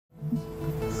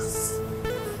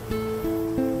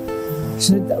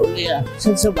Saya tak boleh lah,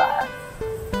 saya sebab.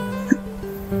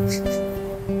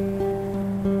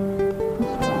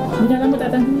 Dah lama tak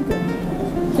datang sini ke?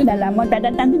 Dah lama tak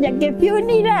datang sejak curfew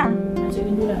ni dah. Macam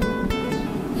rindu lah.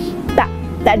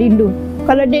 Tak rindu.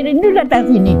 Kalau dia rindu datang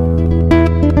sini.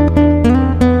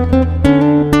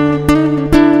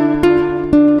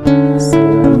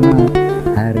 Selamat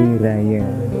Hari Raya.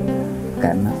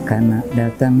 Kanak-kanak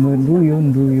datang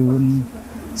berduyun-duyun.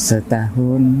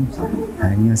 Setahun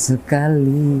hanya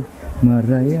sekali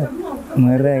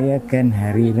merayakan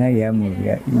Hari Raya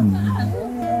mulia ini.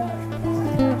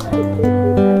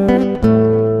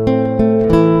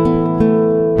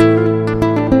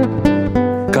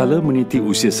 Kala meniti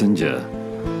usia senja,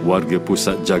 warga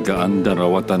pusat jagaan dan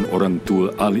rawatan orang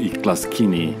tua Al-Ikhlas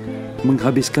kini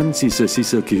menghabiskan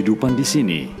sisa-sisa kehidupan di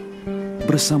sini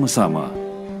bersama-sama.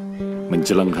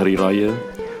 Menjelang Hari Raya,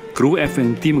 kru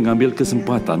FMT mengambil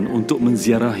kesempatan untuk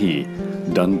menziarahi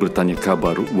dan bertanya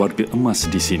khabar warga emas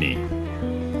di sini.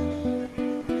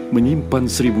 Menyimpan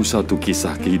 1001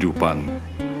 kisah kehidupan,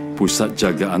 pusat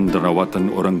jagaan dan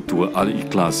rawatan orang tua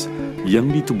Al-Ikhlas yang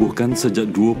ditubuhkan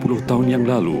sejak 20 tahun yang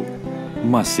lalu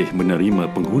masih menerima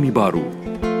penghuni baru.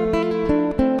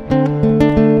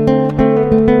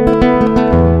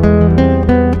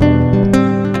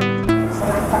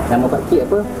 Nama Pak Cik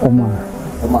apa? Omar.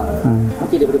 Omar. Pak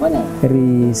Cik daripada mana?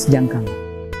 Dari Sejangkang.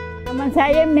 Nama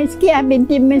saya Meskiah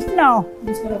binti Mesno.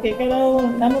 Okey, kalau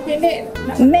nama pendek?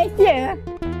 Malaysia.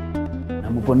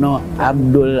 Nama penuh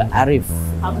Abdul Arif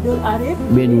Abdul Arif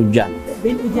bin Ujang.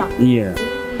 bin Ujang. Iya.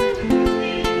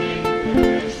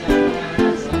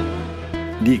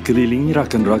 Dikelilingi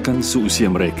rakan-rakan seusia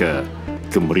mereka,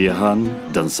 kemeriahan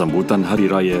dan sambutan Hari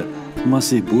Raya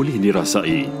masih boleh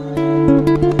dirasai.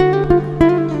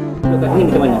 Ini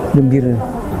macam mana? Gembira.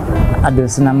 Ada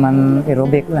senaman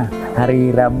aerobik lah.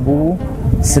 Hari Rabu,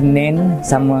 Senin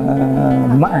sama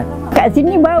Jumaat. Kat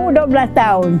sini baru 12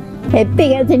 tahun. Happy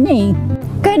kat sini.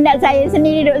 Kehendak saya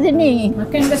sendiri duduk sini.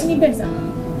 Makan kat sini best tak?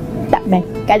 Tak best.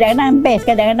 Kadang-kadang best,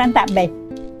 kadang-kadang tak best.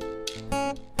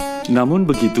 Namun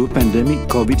begitu, pandemik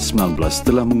COVID-19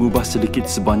 telah mengubah sedikit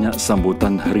sebanyak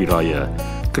sambutan Hari Raya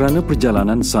kerana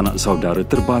perjalanan sanak saudara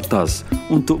terbatas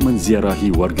untuk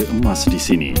menziarahi warga emas di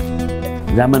sini.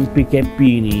 Zaman PKP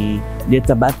ni dia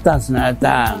terbatas nak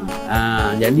datang.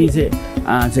 Jadi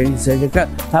saya cakap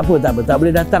tak apa, tak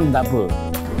boleh datang tak apa.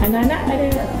 Anak-anak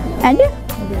ada? Ada?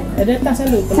 Ada datang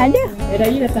selalu? Ada.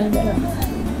 Raya datang juga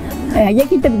lah. Ya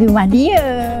kita pergi rumah dia.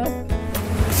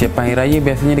 Persiapan Hari Raya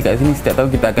biasanya dekat sini setiap tahun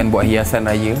kita akan buat hiasan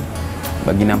raya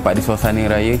bagi nampak di suasana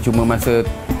raya. Cuma masa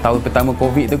tahun pertama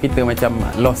COVID tu kita macam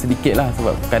lost sedikit lah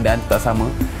sebab keadaan tak sama.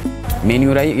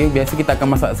 Menu raya biasa kita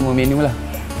akan masak semua menu lah.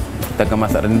 Kita akan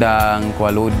masak rendang,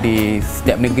 kuah lodeh,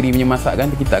 setiap negeri punya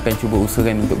masakan tu kita akan cuba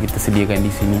usahakan untuk kita sediakan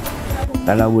di sini.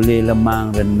 Kalau boleh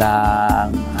lemang, rendang,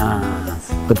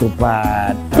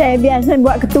 ketupat. Saya biasa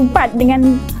buat ketupat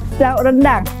dengan lauk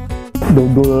rendang.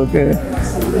 Dodol ke?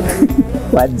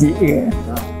 Wajib ke?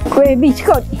 Kuih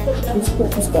biskut.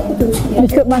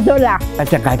 Biskut masolah.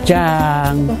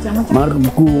 Kacang-kacang, margu,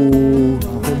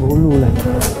 kuih berhulu lah.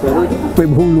 Kuih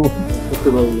berhulu.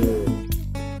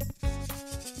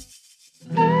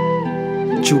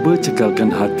 Cuba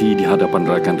cekalkan hati di hadapan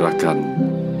rakan-rakan.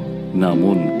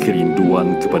 Namun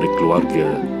kerinduan kepada keluarga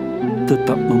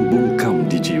tetap membungkam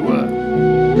di jiwa.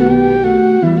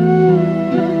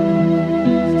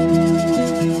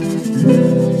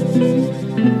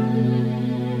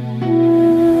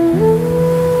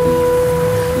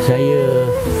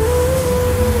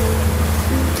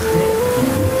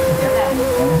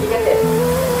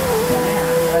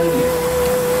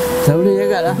 Saya boleh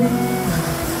cakap lah.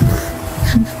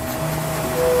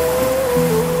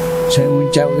 Saya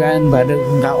mengucapkan pada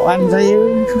kawan saya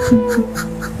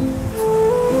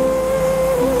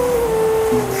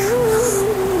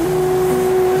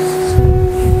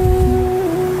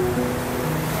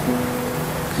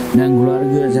dan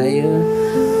keluarga saya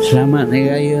selamat Hari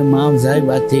Raya, maaf zahir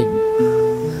batin.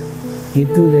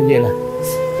 Itu sajalah.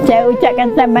 Saya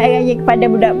ucapkan selamat Hari Raya kepada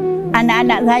budak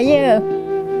anak-anak saya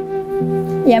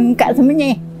yang kat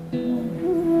Semenyih.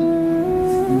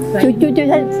 Cucu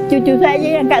saya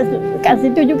yang kat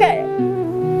situ juga.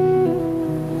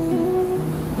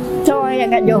 Seorang yang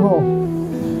kat Johor.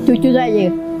 Cucu saya.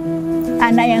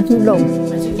 Anak yang sulung.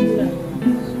 Macam rindu lah.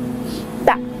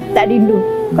 Tak rindu.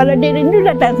 Kalau dia rindu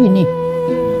datang sini.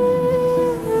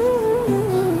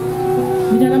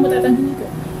 Dah lama tak datang sini ke?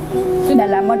 Dah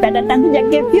lama tak datang sejak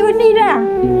curfew ni dah.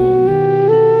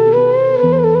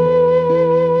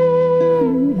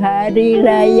 Hari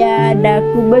Raya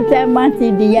daku bersama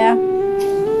si dia.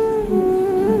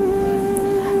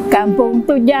 kampung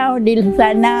tu jauh di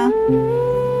sana.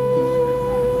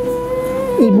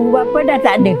 Ibu bapa dah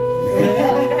tak ada.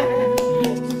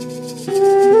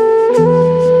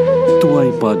 Tuai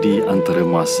padi antara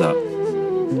masak.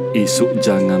 Esok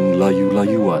jangan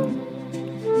layu-layuan.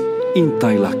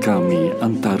 Intailah kami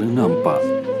antara nampak.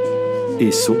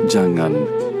 Esok jangan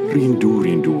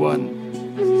rindu-rinduan.